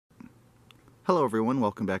Hello everyone,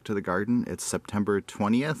 welcome back to the garden. It's September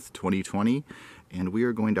 20th, 2020, and we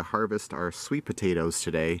are going to harvest our sweet potatoes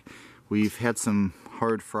today. We've had some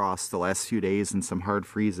hard frost the last few days and some hard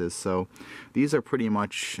freezes, so these are pretty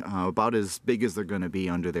much about as big as they're going to be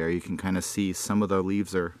under there. You can kind of see some of the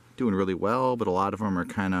leaves are doing really well, but a lot of them are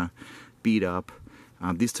kind of beat up.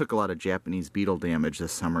 These took a lot of Japanese beetle damage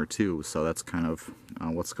this summer too, so that's kind of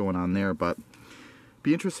what's going on there. But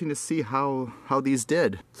be interesting to see how these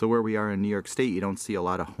did. So where we are in New York State, you don't see a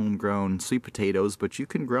lot of homegrown sweet potatoes, but you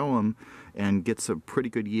can grow them and get some pretty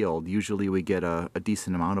good yield. Usually we get a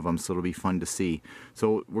decent amount of them, so it'll be fun to see.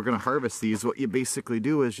 So we're going to harvest these. What you basically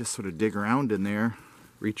do is just sort of dig around in there,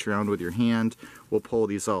 reach around with your hand. We'll pull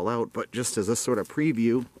these all out, but just as a sort of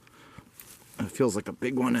preview, it feels like a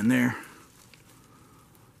big one in there.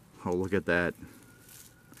 Oh, look at that.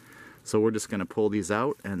 So we're just going to pull these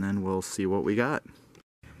out and then we'll see what we got.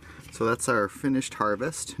 So that's our finished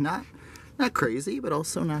harvest. Not crazy, but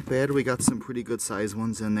also not bad. We got some pretty good size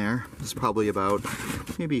ones in there. It's probably about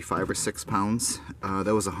maybe 5 or 6 pounds.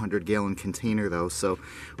 That was a 100-gallon container though, so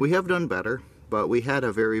we have done better. But we had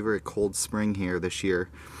a very, very cold spring here this year,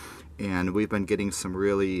 and we've been getting some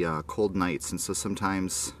really cold nights, and so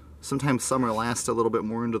sometimes summer lasts a little bit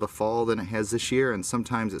more into the fall than it has this year, and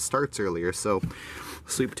sometimes it starts earlier. So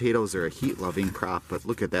sweet potatoes are a heat-loving crop, but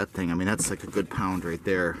look at that thing. I mean, that's like a good pound right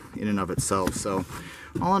there in and of itself. So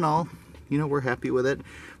all in all, you know, we're happy with it.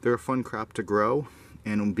 They're a fun crop to grow,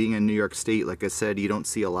 and being in New York State, like I said, you don't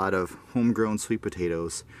see a lot of homegrown sweet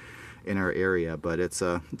potatoes in our area, but it's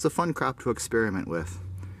a fun crop to experiment with.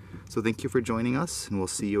 So thank you for joining us, and we'll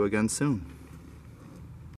see you again soon.